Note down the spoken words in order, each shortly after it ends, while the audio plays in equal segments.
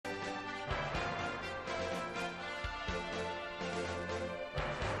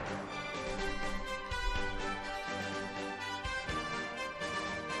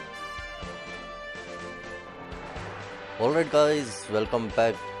Alright guys, welcome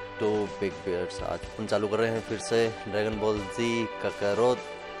back to big bears. आज अपन चालू कर रहे हैं फिर से ड्रैगन बॉल जी काकारोत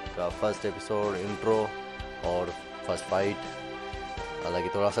का फर्स्ट एपिसोड इंट्रो और फर्स्ट फाइट। हालांकि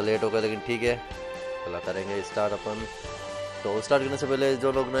थोड़ा सा लेट हो गया लेकिन ठीक है, चला करेंगे स्टार्ट अपन। तो स्टार्ट करने से पहले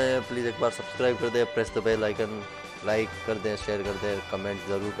जो लोग नए हैं प्लीज़ एक बार सब्सक्राइब कर दें, press the bell icon, like कर दें, शेयर कर दें, कमेंट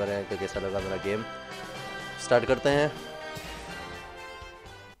ज़रूर करें कि कैसा लगा मेरा गेम। स्टार्ट करते हैं।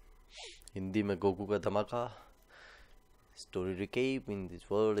 हिंदी में गोकू का धमाका। Story recap: in this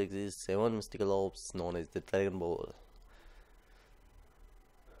world exists 7 mystical orbs known as the Dragon Ball.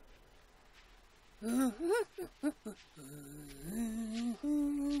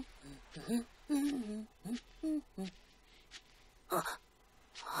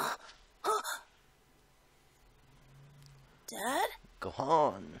 Dad?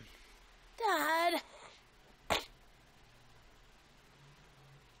 Gohan. Dad?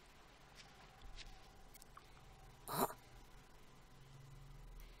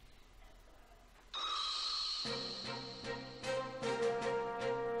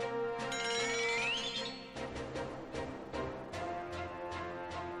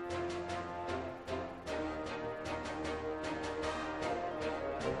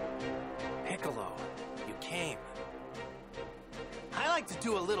 Piccolo, you came. I like to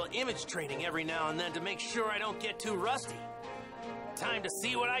do a little image training every now and then to make sure I don't get too rusty. Time to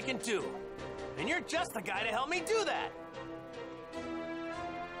see what I can do. And you're just the guy to help me do that.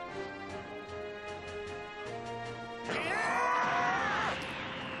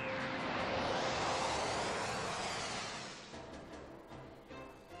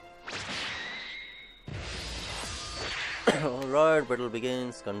 Alright, battle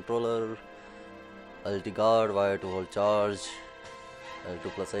begins. Controller, ulti guard, wire to hold charge, L2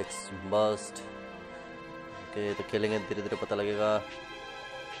 plus X burst. Okay, तो खेलेंगे धीरे धीरे पता लगेगा।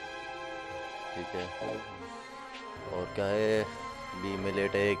 ठीक है, और क्या है? बी में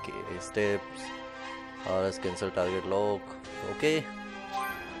लेट एक steps, R S cancel target lock. Okay,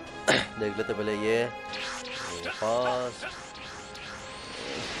 देख लेते पहले ये फास्ट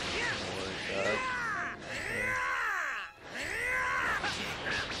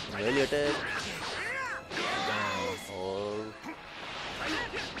मेली अटैक और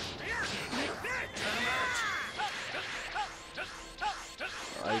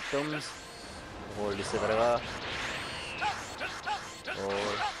आइटम्स होल्ड इससे करेगा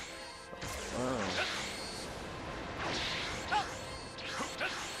और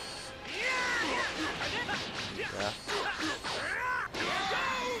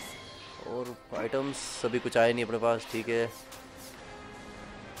और आइटम्स सभी कुछ आए नहीं अपने पास। ठीक है,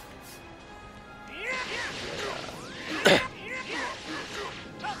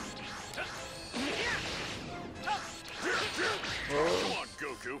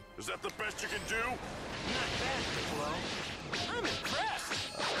 Goku, is that the best you can do? Not bad, Piccolo. I'm impressed.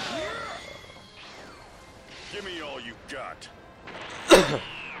 Give me all you got.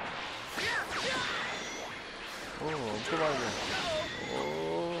 हमको मार दिया।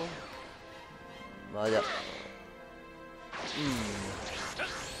 आजा।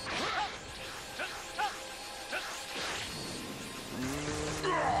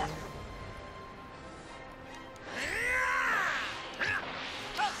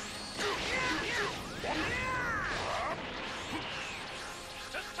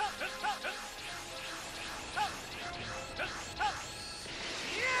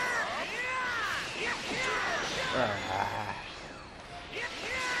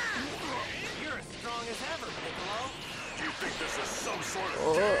 You're as strong as ever, Piccolo. Do you think this is some sort of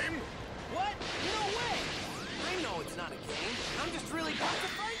game? What? No way! I know it's not a game. I'm just really pumped to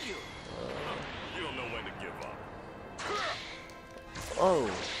fight you. You don't know when to give up. Oh.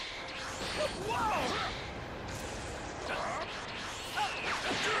 Whoa!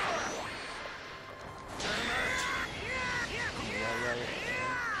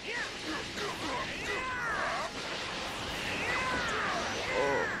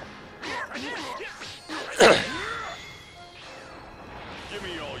 Give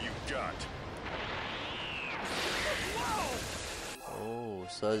me all you got. Oh,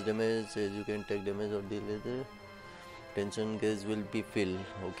 surge damage as you can take damage or deal with it. Tension gauge will be filled.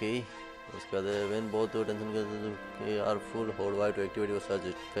 Okay. उसके बाद when both your tension gauges are full, hold Y to activate your surge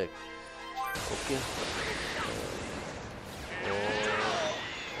effect. Okay.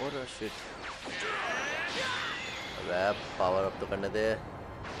 और shit. Rap power up तो करने दे।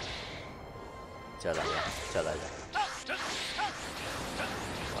 चला जा, चला जा।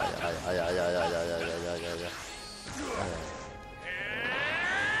 आजा आजा आजा आजा आजा आजा आजा आजा आजा।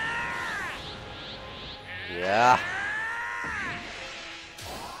 या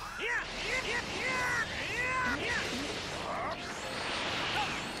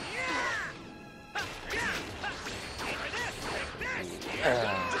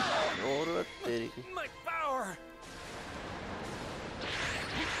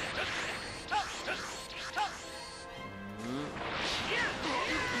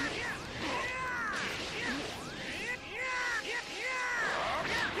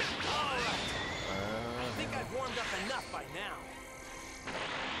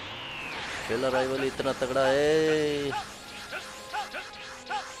स्पेशल अराइवल इतना तगड़ा है।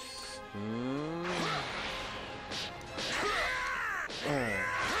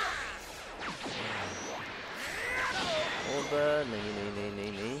 नहीं नहीं नहीं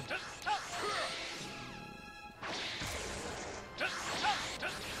नहीं नहीं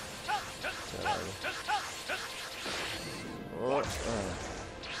और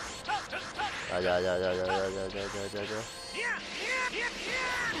आजा आजा आजा आजा आजा आजा आजा आजा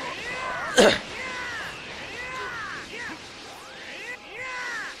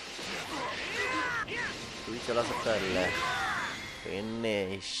तू ही चला सकता है। ले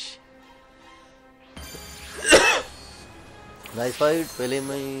फिनिश। Nice fight. पहले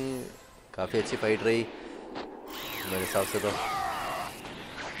में काफ़ी अच्छी फाइट रही मेरे हिसाब से तो।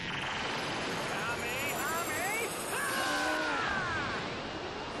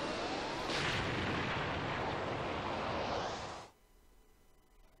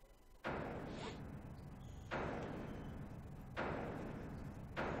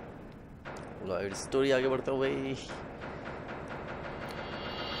 स्टोरी आगे बढ़ता हूँ भाई।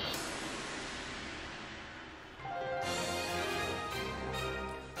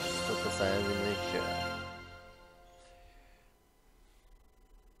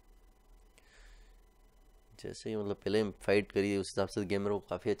 जैसे ही मतलब पहले फाइट करी उस हिसाब से गेमर को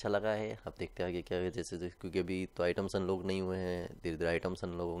काफ़ी अच्छा लगा है। अब देखते हैं आगे क्या है। जैसे क्योंकि अभी तो आइटम्स अनलॉक नहीं हुए हैं, धीरे धीरे आइटम्स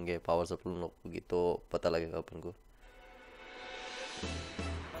अनलॉक होंगे, पावर सप्लाई अनलॉक होगी तो पता लगेगा अपन को।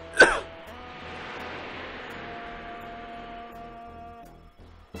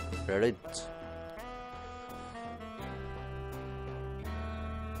 Raditz.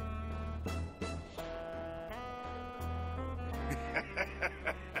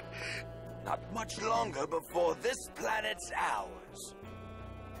 Not much longer before this planet's ours.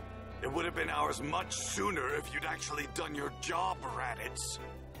 It would have been ours much sooner if you'd actually done your job, Raditz.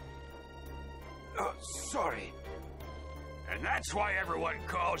 Sorry. And that's why everyone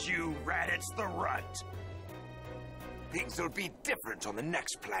calls you Raditz the Runt. Things will be different on the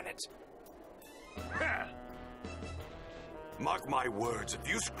next planet. Mark my words, if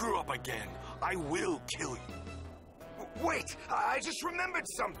you screw up again, I will kill you. Wait, I just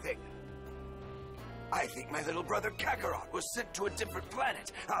remembered something. I think my little brother Kakarot was sent to a different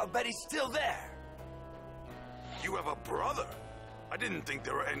planet. I'll bet he's still there. You have a brother? I didn't think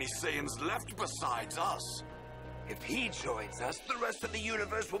there were any Saiyans left besides us. If he joins us, the rest of the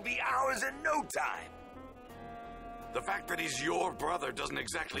universe will be ours in no time. The fact that he's your brother doesn't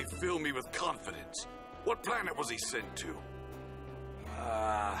exactly fill me with confidence. What planet was he sent to?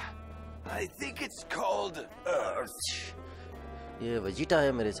 I think it's called Earth. ये Vegeta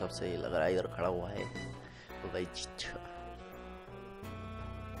है मेरे हिसाब से। ये लग रहा है इधर खड़ा हुआ है Vegeta.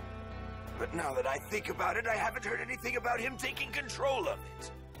 But now that I think about it, I haven't heard anything about him taking control of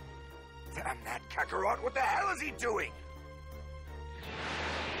it. Damn that Kakarot, what the hell is he doing?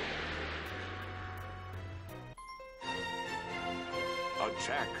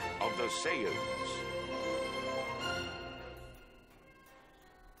 Attack of the Saiyans.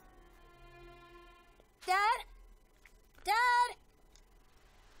 Dad? Dad?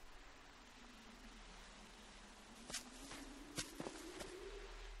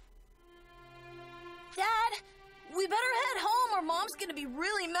 Dad, we better head home or Mom's gonna be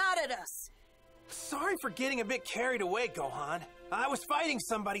really mad at us. Sorry for getting a bit carried away, Gohan. I was fighting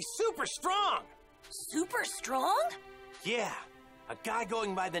somebody super strong. Super strong? Yeah, a guy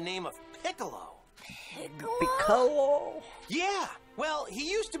going by the name of Piccolo. Piccolo? Yeah, well, he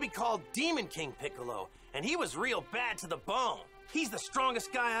used to be called Demon King Piccolo, and he was real bad to the bone. He's the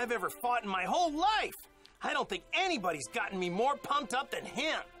strongest guy I've ever fought in my whole life. I don't think anybody's gotten me more pumped up than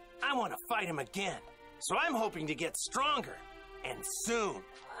him. I want to fight him again, so I'm hoping to get stronger, and soon.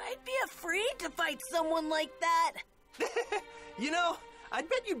 I'd be afraid to fight someone like that. You know, I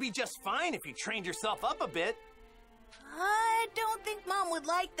bet you'd be just fine if you trained yourself up a bit. I don't think Mom would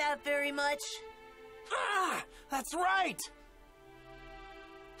like that very much. Ah, that's right!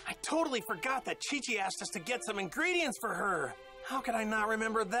 I totally forgot that Chi-Chi asked us to get some ingredients for her. How could I not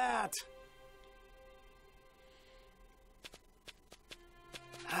remember that?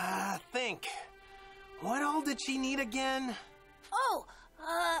 Think. What all did she need again? Oh,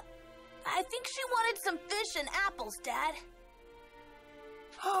 I think she wanted some fish and apples, Dad.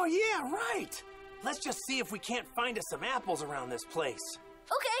 Oh, yeah, right! Let's just see if we can't find us some apples around this place.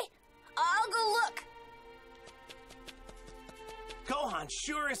 Okay, I'll go look. Gohan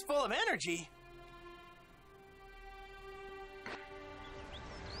sure is full of energy.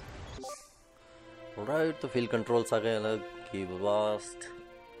 Alright, तो feel controls आ गए अलग की blast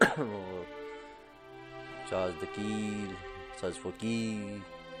charge the key, search for key,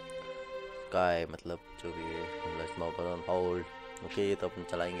 sky मतलब जो भी है, let's move on hold. Okay, ये तो अपन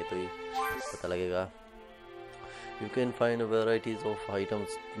चलाएंगे तो ही पता लगेगा। You can find varieties of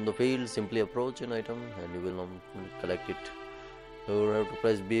items in the field. Simply approach an item and you will collect it. You have to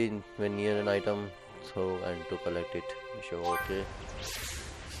press B when near an item, so and to collect it. Sure, okay.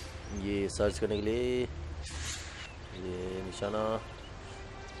 ये search करने के लिए ये निशाना।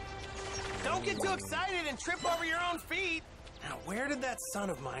 Don't get too excited and trip over your own feet. Now, where did that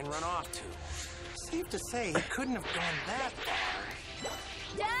son of mine run off to? Safe to say he couldn't have gone that far.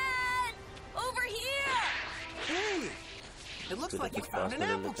 Dad! Over here! Hey! It looks like you found an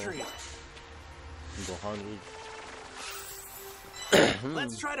apple tree. Gohan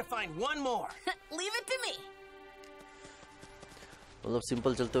Let's try to find one more. Leave it to me. मतलब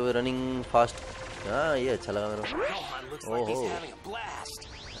simple चलते हुए running fast. हाँ, ये अच्छा लगा मेरे को। Gohan looks like he's having a blast.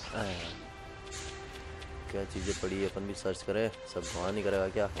 क्या चीजें पड़ी है, अपन भी सर्च करें। सब गोहान ही करेगा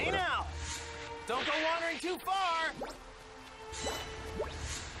क्या? Hey now! Don't go wandering too far.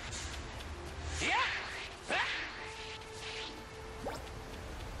 Yeah!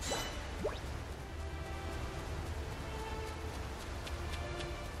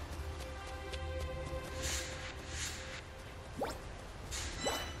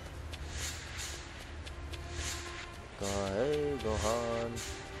 कहाँ है Gohan?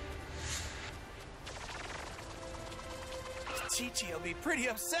 Chi-Chi will be pretty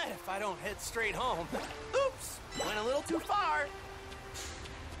upset if I don't head straight home. Oops! Went a little too far.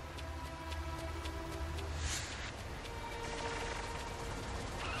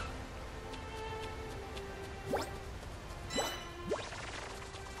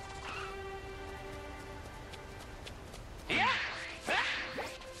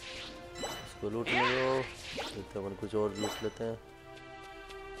 इसको लूटने दो, देखते अपन कुछ और लूट लेते हैं।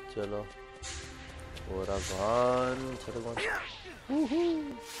 चलो, और गोहान, चलो Gohan.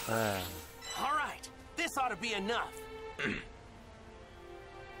 All right, this ought to be enough.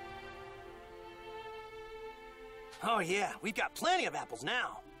 Oh yeah, we've got plenty of apples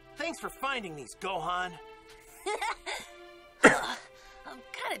now. Thanks for finding these, Gohan. I'm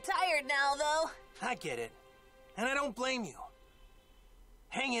kind of tired now, though. I get it, and I don't blame you.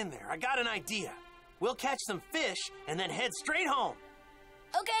 Hang in there, I got an idea. We'll catch some fish and then head straight home.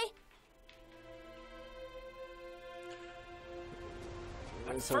 Okay.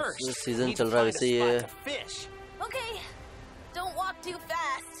 But first, season we need चल to रहा है find a वैसे ये। spot to fish. Okay. Don't walk too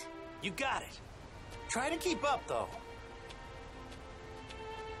fast. You got it. Try to keep up, though.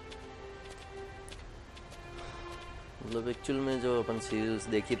 मतलब actual में जो अपन series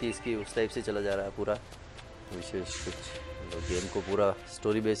देखी थी इसकी उस टाइप से चला जा रहा है पूरा। विशेष कुछ मतलब गेम को पूरा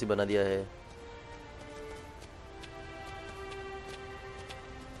स्टोरी बेस ही बना दिया है।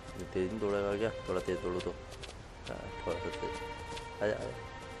 तेज दौड़ेगा क्या? थोड़ा तेज दौड़ो तो। हाँ, थोड़ा सा तेज। आजा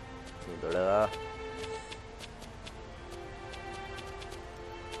नहीं दौड़ेगा।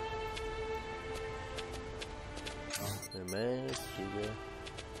 मैं ठीक है।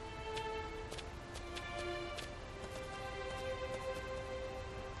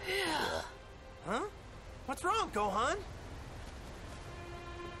 Huh? What's wrong, Gohan?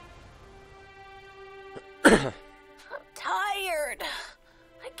 I'm tired.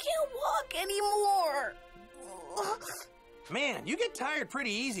 I can't walk anymore. Man, you get tired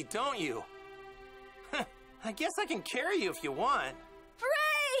pretty easy, don't you? I guess I can carry you if you want.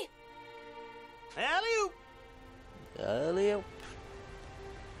 Hooray! Alley-oop! Alley-oop.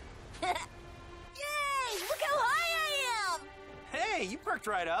 Yay! Look how high I am! Hey, you perked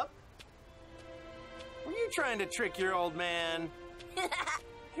right up. Were you trying to trick your old man?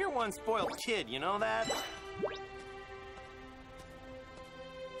 You're one spoiled kid, you know that?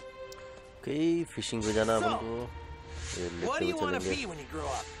 Okay, fishing पे जाना अपन को। What do you want to be when you grow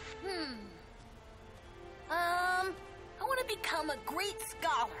up? I want to become a great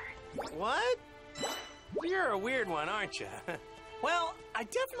scholar. What? You're a weird one, aren't you? Well, I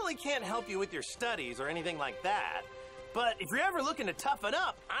definitely can't help you with your studies or anything like that. But if you're ever looking to toughen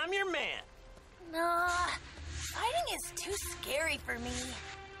up, I'm your man. Nah, fighting is too scary for me.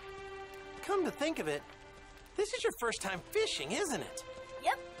 Come to think of it, this is your first time fishing, isn't it?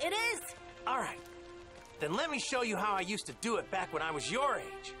 Yep, it is. All right. Then let me show you how I used to do it back when I was your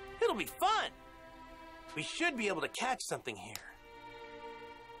age. It'll be fun. We should be able to catch something here.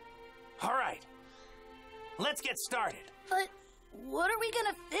 All right. Let's get started. But what are we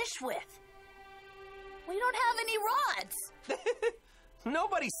gonna fish with? We don't have any rods.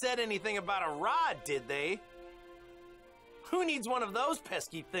 Nobody said anything about a rod, did they? Who needs one of those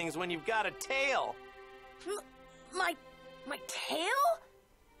pesky things when you've got a tail? My tail?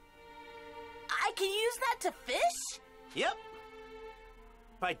 I can use that to fish? Yep.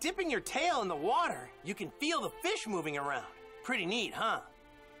 By dipping your tail in the water, you can feel the fish moving around. Pretty neat, huh?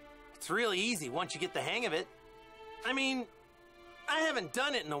 It's really easy once you get the hang of it. I mean, I haven't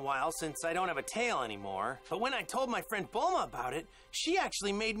done it in a while since I don't have a tail anymore. But when I told my friend Bulma about it, she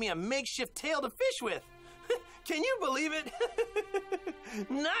actually made me a makeshift tail to fish with. Can you believe it?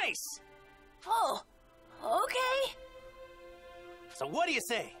 Nice! Oh, okay. So what do you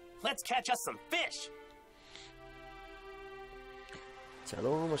say? Let's catch us some fish.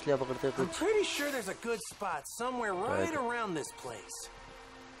 चलो मछलियाँ पकड़ते हैं I'm कुछ. pretty sure there's a good spot somewhere right around this place.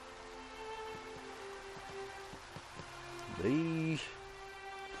 भाई.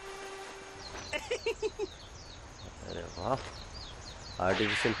 अरे वाह.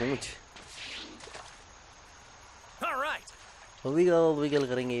 Artificial पूंछ. All right. Wiggle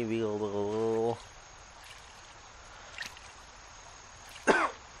करेंगे wiggle.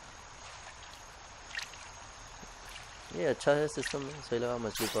 ये अच्छा है सिस्टम. सही लगा.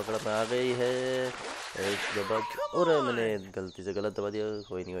 मछली पकड़ में आ गई है. एक दबा. और मैंने गलती से गलत दबा दिया.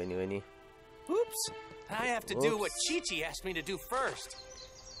 कोई नहीं. Oops. I have to do what Chi-Chi asked me to do first.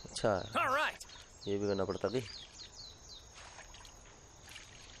 अच्छा. All right. ये भी करना पड़ता भी.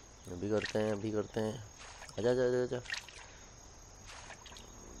 अभी करते हैं. आजा.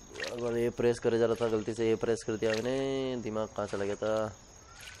 अगर ये प्रेस करे जा रहा था, गलती से ये प्रेस कर दिया मैंने. दिमाग कहाँ चला गया था.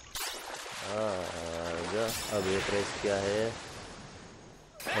 आजा. अब ये प्रेस किया है.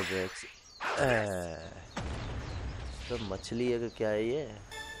 अब तो मछली है कि क्या है ये.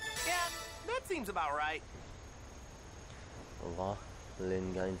 Yeah, that seems about right. वाह.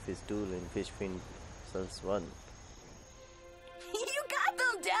 Line fish 2, line fish fin cells 1. You got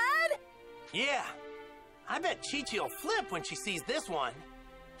them, Dad! Yeah. I bet Chi-Chi will flip when she sees this one.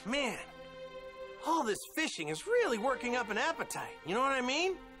 Man, all this fishing is really working up an appetite. You know what I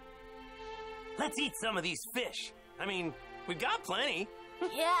mean? Let's eat some of these fish. I mean, we've got plenty.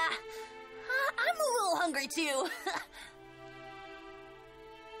 Yeah, I'm a little hungry too.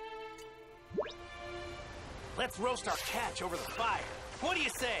 Let's roast our catch over the fire. What do you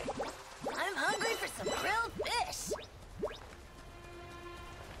say? I'm hungry for some grilled fish.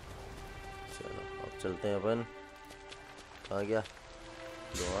 चलो अब चलते हैं अपन. कहाँ गया?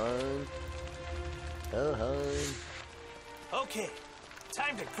 Gohan. Okay,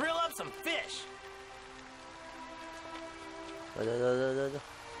 time to grill up some fish. जा.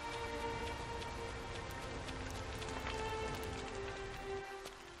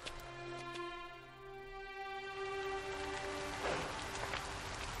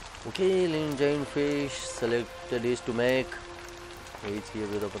 Okay, lean giant fish. Select the dish to make. यही चाहिए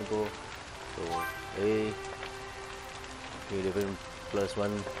फिर अपन को. तो A. different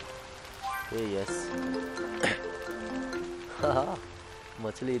 +1. yes.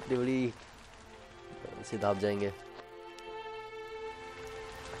 मछली इतनी बड़ी. सीधा आप जाएंगे.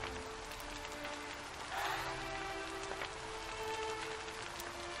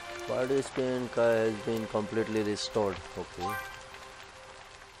 Participant has been completely restored. Okay.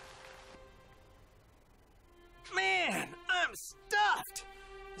 Man, I'm stuffed.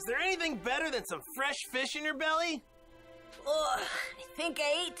 Is there anything better than some fresh fish in your belly? Ugh, I think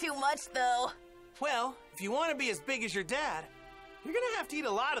I ate too much, though. Well, if you want to be as big as your dad, you're gonna have to eat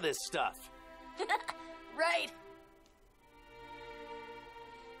a lot of this stuff. Right.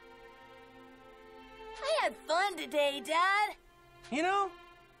 I had fun today, Dad. You know,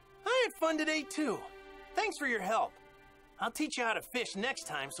 I had fun today too. Thanks for your help. I'll teach you how to fish next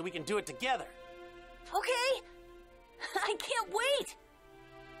time so we can do it together. Okay. I can't wait.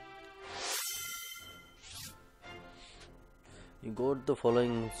 You got the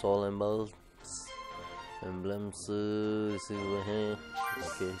following soul emblems. Receive हैं.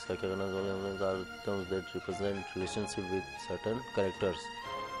 Okay, इसका क्या करना? soul emblems are terms that represent relationship with certain characters.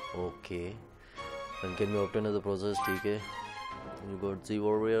 Okay. And can be obtained as a process. ठीक है. You got Z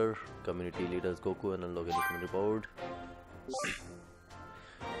Warrior, community leaders Goku, and unlock any community board.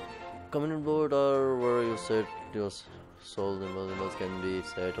 Community board are where you set your soul symbols can be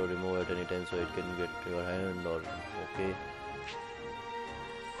set or removed at any time, so it can get to your hand or okay.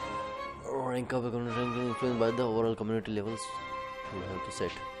 Rank up a community ranking influenced by the overall community levels you have to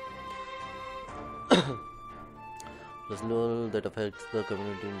set. Plus level that affects the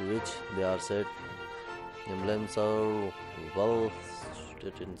community in which they are set. Emblems are well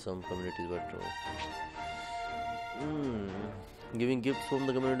stated in some communities, but giving gifts from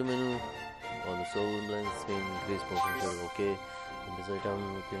the community menu on the soul emblems can increase potential. Okay, in this item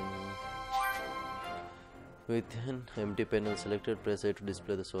you can with an empty panel selected, press A to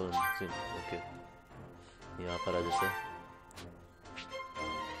display the soul emblems. Okay, यहाँ पर आ जैसे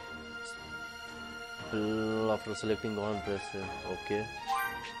after selecting Gohan, press A. Okay.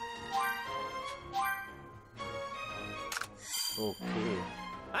 Okay.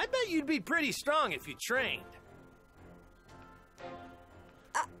 I bet you'd be pretty strong if you trained.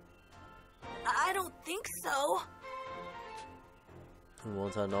 I don't think so.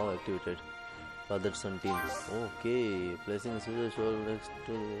 Wounds are now activated. Father son teams. Okay. Placing scissors shoulder next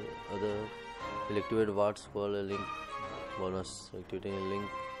to the other. Will activate wards for a link bonus. Activating a link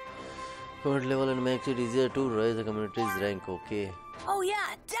current level and makes it easier to raise the community's rank. Okay. Oh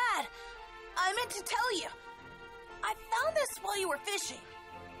yeah, Dad! I meant to tell you. I found this while you were fishing.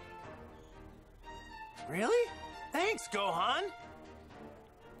 Really? Thanks, Gohan.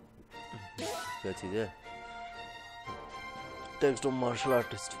 क्या चीज है? Text of martial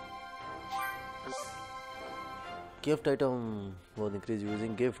artist. Gift item will increase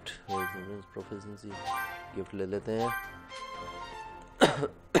using gift. Proficiency. Gift ले लेते हैं.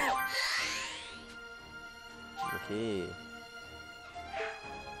 Okay.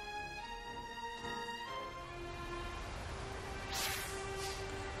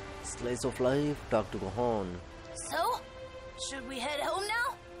 Slice of life. Talk to Gohan. So, should we head home now?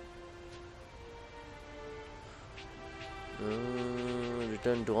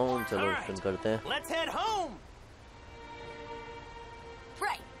 Return to home. चलो return करते हैं. Let's head home.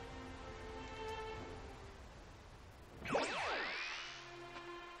 Right.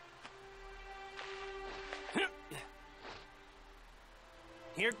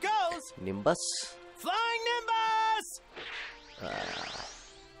 Here goes. Nimbus. Flying Nimbus.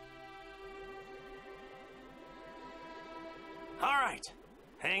 All right.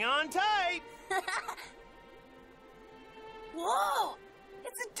 Hang on tight. Whoa!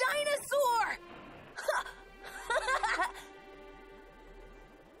 It's a dinosaur!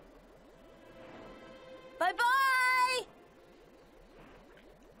 Bye-bye!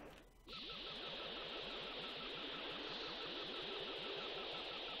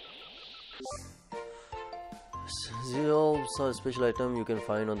 Zero special item you can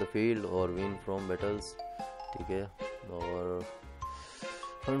find on the field or win from battles. ठीक है. और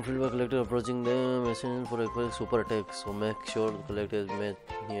find field by collector approaching them. Essential for a super attack. So make sure to collect as many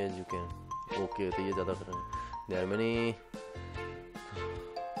as you can. Okay, तो ये ज़्यादा कर रहे हैं. There are many.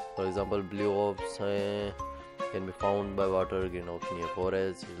 For example, blue orbs can be found by water. Green orbs near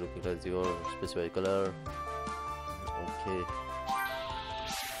forest. Looking at your specified color. Okay.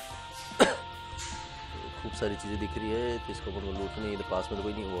 खूब सारी चीज़ें दिख रही है तो इसको अपन को लूटनी है. पास में तो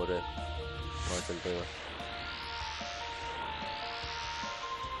कोई नहीं हो रहा है. वहाँ चलते हैं.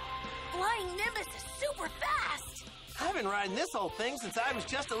 Flying Nimbus is super fast! I've been riding this old thing since I was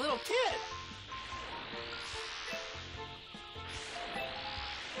just a little kid.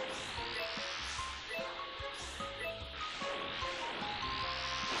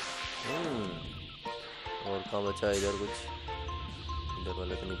 और कहाँ बचा है इधर कुछ? इधर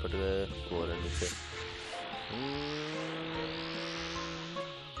वाले तो निपट गए. वो रहा नीचे.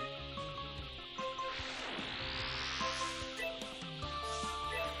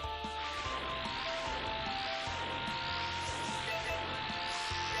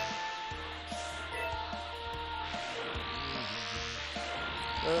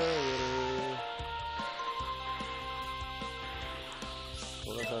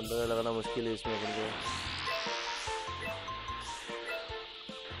 थोड़ा सा अंदाजा लगाना मुश्किल है इसमें अपन को.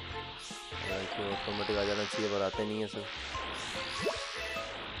 ऑटोमेटिक आ जाना चाहिए पर आते नहीं है सब.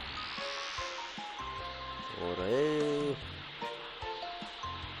 और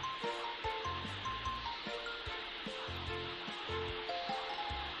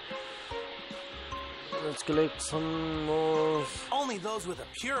let's collect some more. Only those with a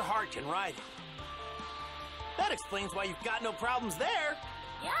pure heart can ride it. That explains why you've got no problems there.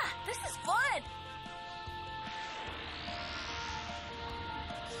 Yeah, this is fun!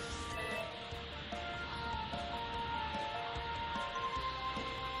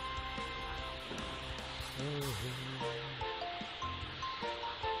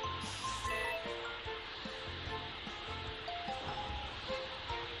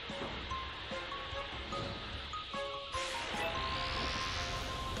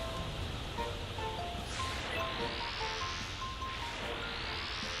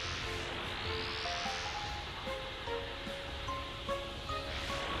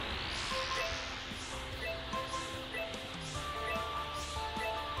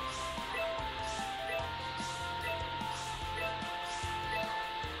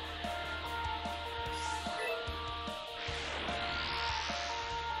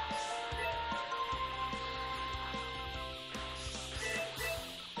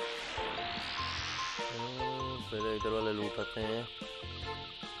 पहले इधर वाले लूट आते हैं.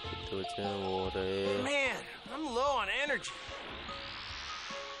 कितने बचे हैं वो रहे. Man, I'm low on energy.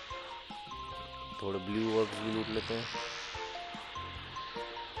 थोड़े ब्लू वर्क्स भी लूट लेते हैं.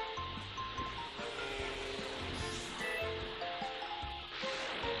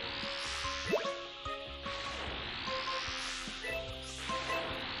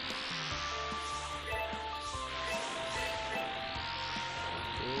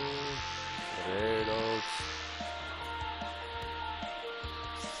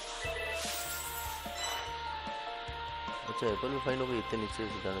 अच्छा एप्पल में फाइंड हो गई इतने नीचे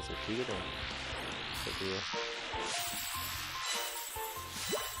से जाने से। ठीक है ठीक है।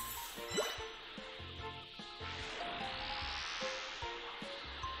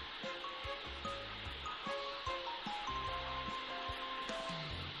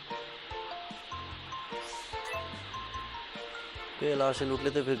 ये लाशें लूट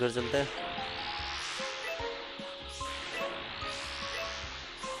लेते फिर घर चलते हैं।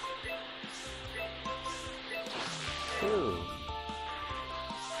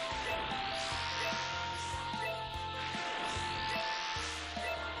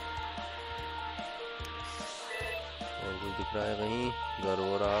 और कुछ दिख रहा है कहीं? घर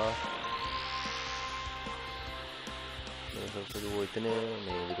हो रहा मेरे हिसाब से वो इतने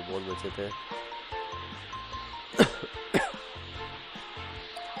नहीं, अभी तो बहुत बचे थे।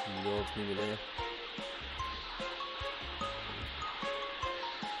 जॉब्स नहीं मिले।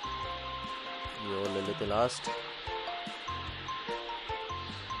 ये और ले लेते लास्ट।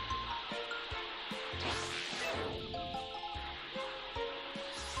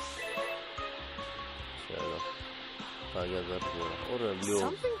 चलो आ गया घर और blue.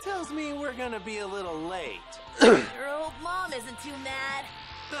 Something tells me we're gonna be a little late. Your old mom isn't too mad.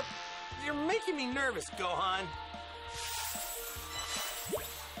 You're making me nervous, Gohan.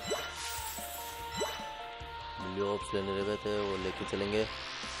 Jobs लेने लगे थे वो लेके चलेंगे।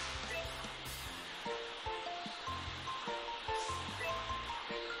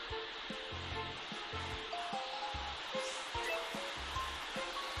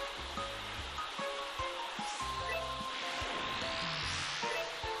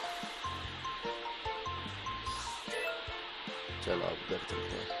 चलो आप घर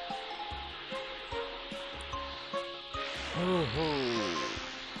चलते हैं।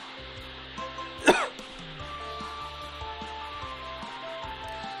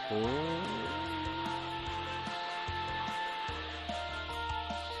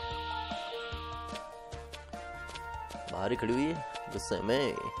 बाहर ही खड़ी हुई है गुस्से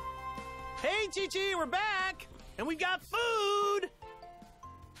में। Hey, Chi-Chi, we're back! And we got food!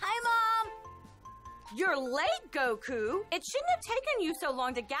 Hi, Mom. You're late, Goku. It shouldn't have taken you so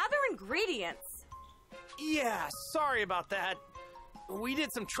long to gather ingredients. Yeah, sorry about that. We did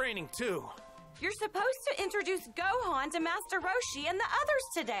some training, too. You're supposed to introduce Gohan to Master Roshi and the others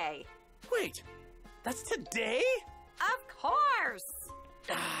today. Wait, that's today? Of course.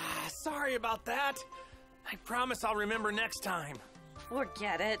 Sorry about that. I promise I'll remember next time.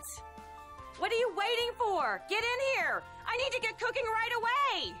 Forget it. What are you waiting for? Get in here. I need to get cooking right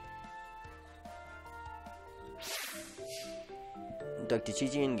away. Dr.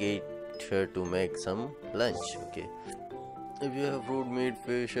 Chi-Chi engaged her to make some lunch. Okay. If you have fruit, meat,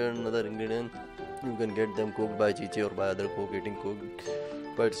 fish, and other ingredients, you can get them cooked by Chi-Chi or by other cook eating cooked.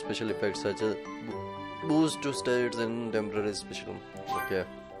 But special effects such as boost to states and temporary special. Okay.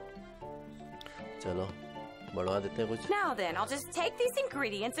 चलो बढ़वा देते हैं कुछ। Now then, I'll just take these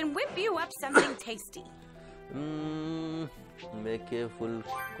ingredients and whip you up something tasty. Make a full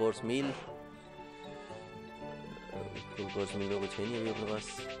course meal. Full course meal का कुछ है नहीं अभी अपने पास।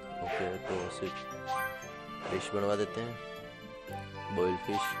 ओके तो सिर्फ फिश बनवा देते हैं। Boiled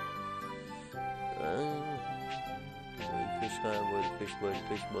fish. बॉइल्ड फिश का है। Boiled fish, boiled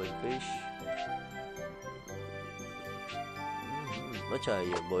fish, boiled fish. अच्छा है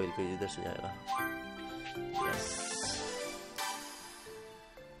ये बॉइल्ड फिश इधर से जाएगा।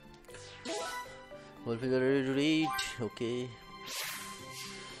 All figure ready to eat. Okay.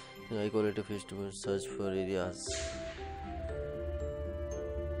 High quality fish to search for areas.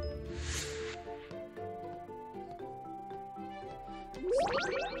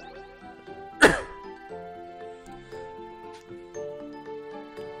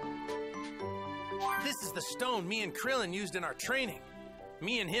 This is the stone me and Krillin used in our training.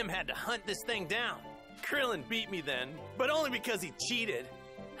 Me and him had to hunt this thing down. Krillin beat me then, but only because he cheated.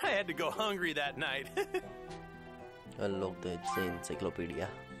 I had to go hungry that night. Unlock the encyclopedia.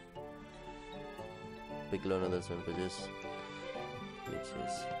 Piccolo and other pages.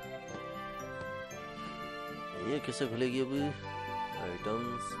 ये कैसे खुलेगी अब?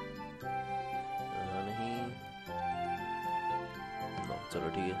 Items. नहीं. चलो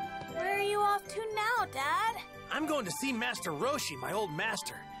ठीक है. Where are you off to now, Dad? I'm going to see Master Roshi, my old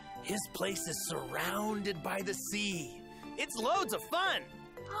master. His place is surrounded by the sea. It's loads of fun.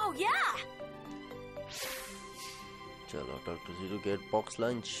 Oh, yeah. चलो talk to Zero, get box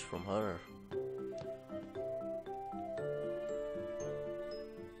lunch from her.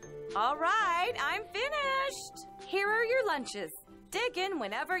 All right, I'm finished. Here are your lunches. Dig in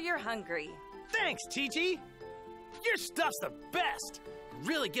whenever you're hungry. Thanks, Chi-Chi. Your stuff's the best.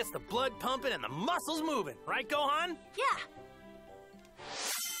 Really gets the blood pumping and the muscles moving, right, Gohan? Yeah.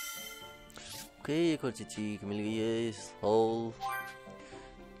 Okay एक और चीज मिल गई है इस whole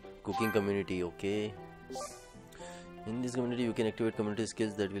cooking community okay in this community you can activate community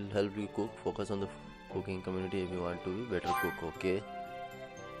skills that will help you cook focus on the cooking community if you want to be better cook okay ये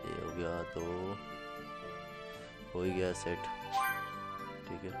हो गया तो हो ही गया सेट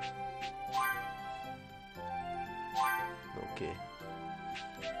ठीक है okay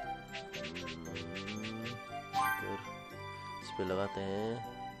इस पे लगाते हैं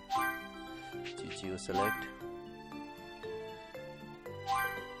चीची को सेलेक्ट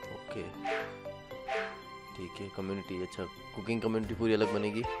ओके ठीक है कम्युनिटी अच्छा कुकिंग कम्युनिटी पूरी अलग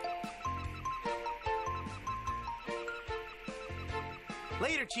बनेगी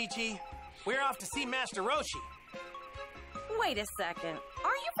Later, Chi-Chi. We're off to see Master Roshi. Wait a second.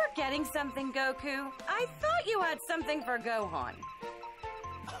 Are you forgetting something, Goku? I thought you had something for Gohan.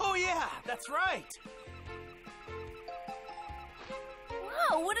 Oh, yeah, that's right.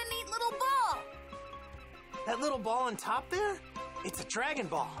 Wow, what a neat little ball. That little ball on top there? It's a Dragon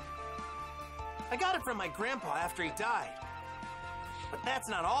Ball. I got it from my grandpa after he died. But that's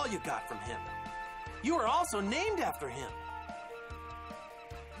not all you got from him. You were also named after him.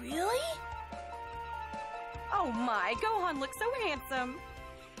 Really? Oh my, Gohan looks so handsome.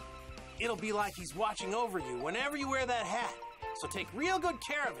 It'll be like he's watching over you whenever you wear that hat. So take real good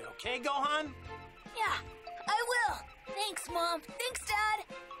care of it, okay, Gohan? Yeah, I will. Thanks, Mom. Thanks, Dad.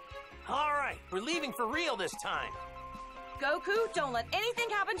 All right, we're leaving for real this time. Goku, don't let anything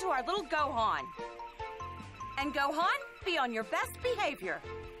happen to our little Gohan. And Gohan, be on your best behavior.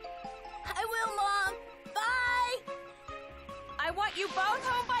 I will, Mom. Bye. I want you both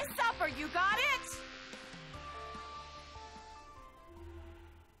home by supper, you got it?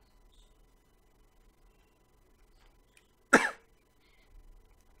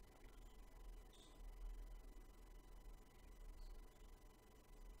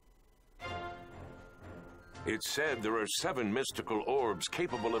 It's said there are 7 mystical orbs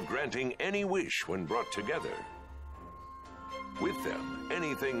capable of granting any wish when brought together. With them,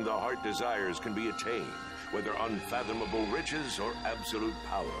 anything the heart desires can be attained, whether unfathomable riches or absolute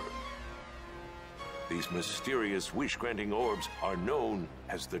power. These mysterious wish-granting orbs are known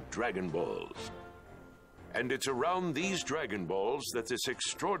as the Dragon Balls. And it's around these Dragon Balls that this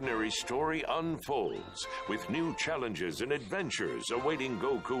extraordinary story unfolds, with new challenges and adventures awaiting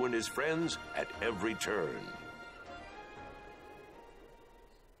Goku and his friends at every turn.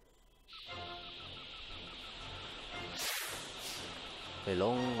 Hey,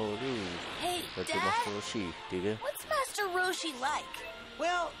 Dad? Master Roshi, ठीक है? What's Master Roshi like?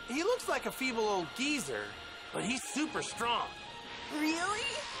 Well, he looks like a feeble old geezer, but he's super strong. Really?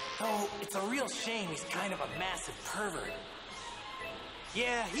 Oh, it's a real shame he's kind of a massive pervert.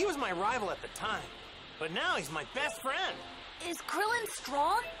 Yeah, he was my rival at the time, but now he's my best friend. Is Krillin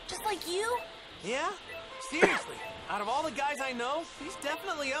strong, just like you? Yeah? Seriously, out of all the guys I know, he's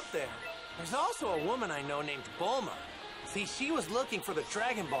definitely up there. There's also a woman I know named Bulma. See, she was looking for the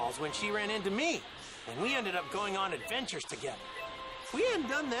Dragon Balls when she ran into me, and we ended up going on adventures together. If we hadn't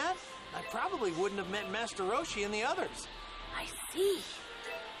done that, I probably wouldn't have met Master Roshi and the others. I see.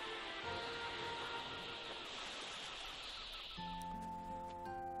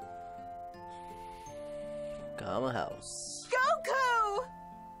 Kama House. Goku!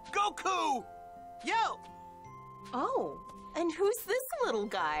 Goku! Yo! Oh, and who's this little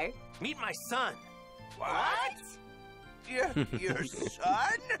guy? Meet my son. What? Your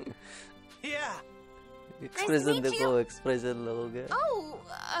son? Yeah, Expression meet देखो, expression लोगे. Oh,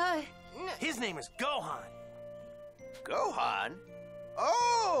 his name is Gohan. Gohan?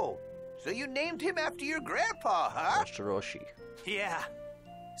 Oh! So you named him after your grandpa, huh? Master Roshi. Yeah.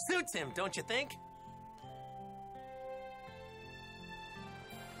 Suits him, don't you think?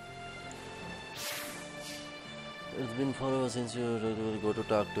 It's been 4 hours since you go to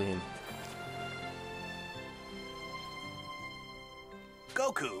talk to him.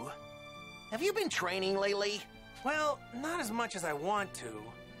 Goku, have you been training lately? Well, not as much as I want to.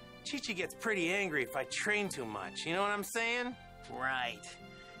 Chi-Chi gets pretty angry if I train too much, you know what I'm saying? Right.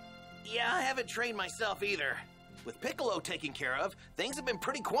 Yeah, I haven't trained myself either. With Piccolo taken care of, things have been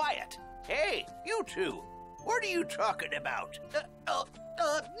pretty quiet. Hey, you two! What are you talking about?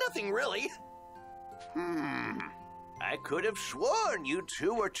 Nothing really. I could have sworn you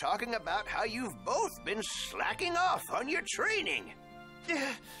two were talking about how you've both been slacking off on your training.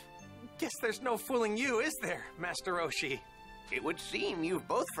 Guess there's no fooling you, is there, Master Roshi? It would seem you've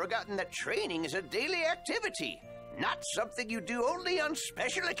both forgotten that training is a daily activity, not something you do only on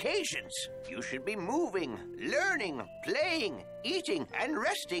special occasions. You should be moving, learning, playing, eating, and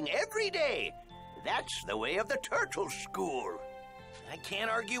resting every day. That's the way of the turtle school. I can't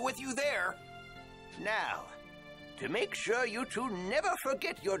argue with you there. Now, to make sure you two never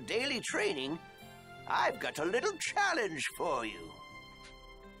forget your daily training, I've got a little challenge for you.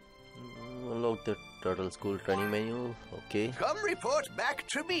 Unlock the turtle school training manual. Okay. Come report back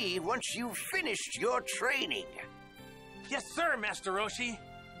to me once you've finished your training. Yes, sir, Master Roshi.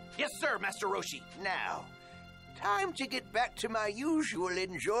 Yes, sir, Master Roshi. Now, time to get back to my usual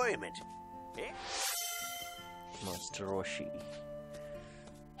enjoyment. Master Roshi.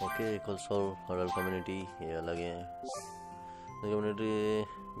 Okay, equals for adult community. ये अलग है. The community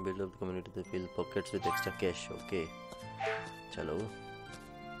build up the community to fill pockets with extra cash. Okay. चलो.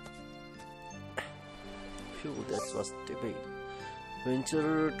 Phew, that was stupid.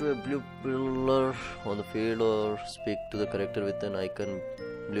 Venture to a blue pillar on the field or speak to the character with an icon,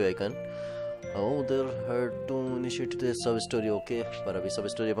 blue icon. Oh, there had to initiate the sub story. Okay, पर अभी sub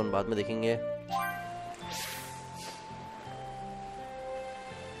story अपन बाद में देखेंगे.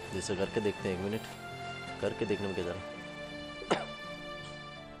 जैसे करके देखते हैं. 1 minute करके देखने में क्या जा रहा.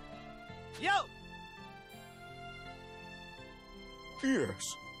 Yo! Yes.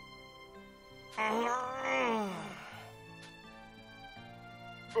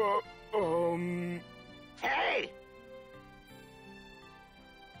 Hey!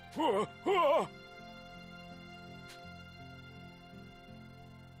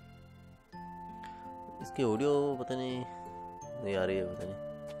 इसकी ऑडियो पता नहीं आ रही है. पता नहीं.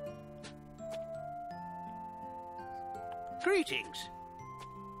 Greetings.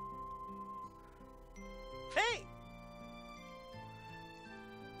 Hey!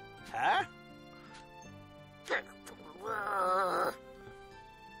 Huh?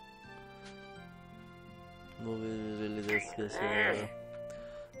 Movie releases कैसे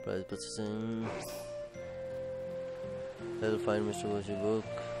price processing. I'll find Mr. Roshi book.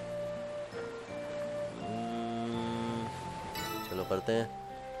 चलो करते हैं.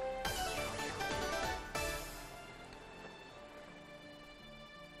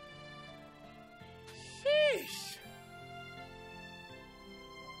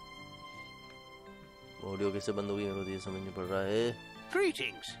 ऑडियो कैसे बंद हो गई मेरे को ये समझ नहीं पड़ रहा है.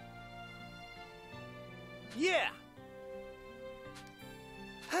 Greetings. Yeah!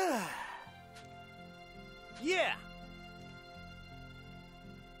 Yeah!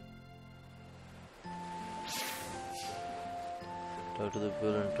 Talk to the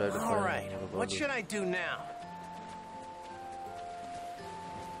people and try to find All right, out about what it. should I do now?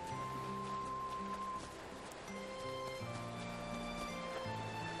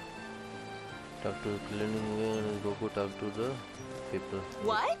 Talk to the cleaning man and Goku talk to the people.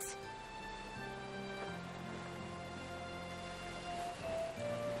 What?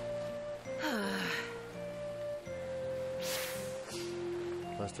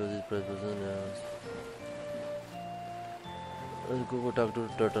 Master this press button. Goku talk to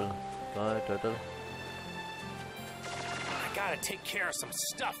the turtle. Hi, turtle. I gotta take care of some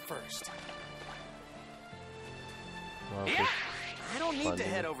stuff first. Okay. Yeah! I don't need to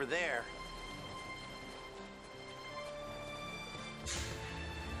Funny. head over there.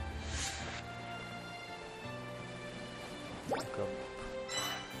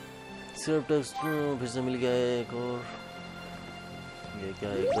 सिर्फ text फिर से मिल गया है एक और. ये क्या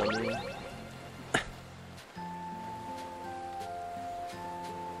है exam.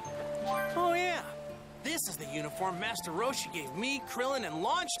 Oh yeah! This is the uniform Master Roshi gave me, Krillin, and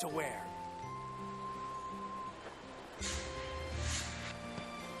Launch to wear.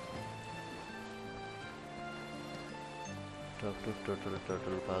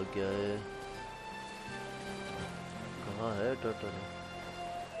 Turtle भाग गया है. कहाँ है टर्टल?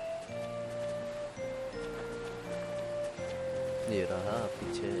 ये रहा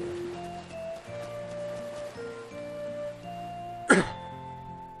पीछे.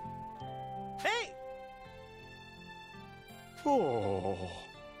 Hey! Oh.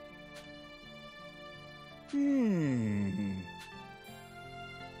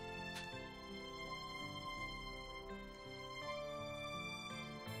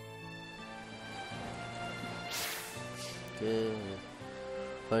 Okay.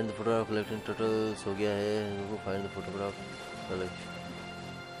 Find the photograph collecting turtles. हो गया है. Go find the photograph collect.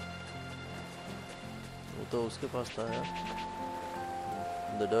 वो तो उसके पास था यार.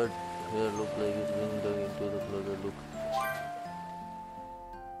 The dirt here look like it's being dug into the closer look.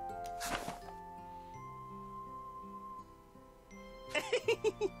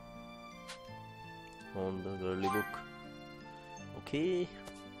 On the girly book. Okay.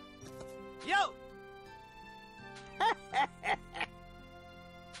 Yo!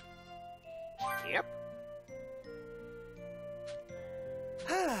 Yep.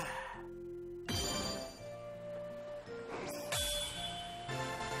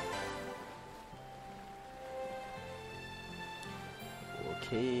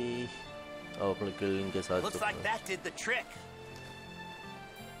 Okay, अब अपने किलिंग के साथ Looks like that did the trick.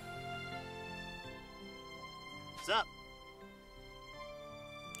 What's up?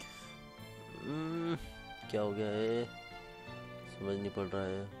 क्या हो गया है, समझ नहीं पड़ रहा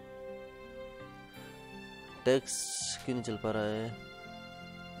है। टेक्स्ट क्यों नहीं चल पा रहा है,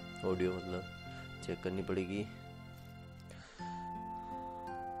 ऑडियो मतलब चेक करनी पड़ेगी।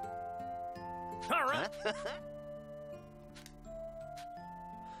 All right.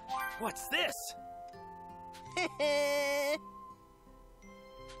 What's this?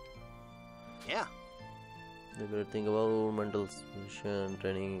 Yeah. The great thing about mental mission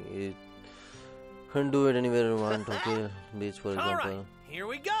training is can do it anywhere you want. Okay, beach for All example. right, here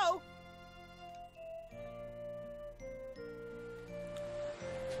we go.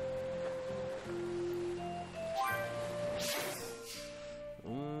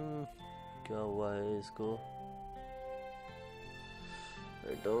 क्या हुआ है इसको?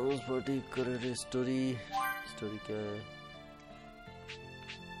 Advanced particular story क्या है?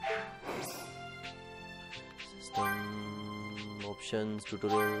 System options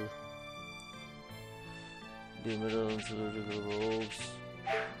tutorial. Digital box.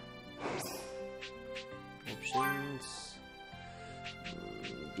 Options.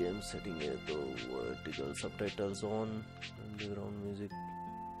 Game setting है तो vertical subtitles on. Background music.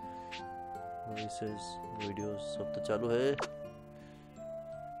 Voices, videos सब तो चालू है।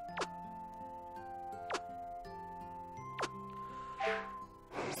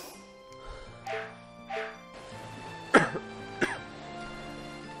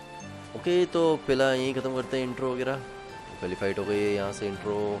 ओके, तो पहला यहीं ख़त्म करते हैं इंट्रो वगैरह। पहली फाइट हो गई है, यहाँ से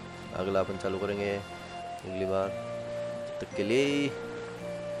इंट्रो अगला अपन चालू करेंगे अगली बार। जब तक के लिए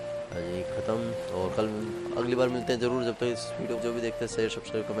आज यहीं ख़त्म, और कल अगली बार मिलते हैं ज़रूर। जब तक इस वीडियो को जो भी देखते हैं शेयर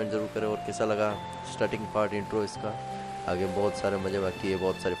सब्सक्राइब कमेंट ज़रूर करें। और कैसा लगा स्टार्टिंग पार्ट इंट्रो इसका, आगे बहुत सारे मज़े बाकी है,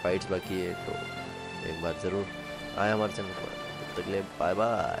 बहुत सारे फाइट्स बाकी है, तो एक बार ज़रूर आए हमारे चैनल पर। तब तक के लिए बाय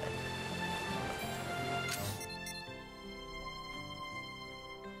बाय।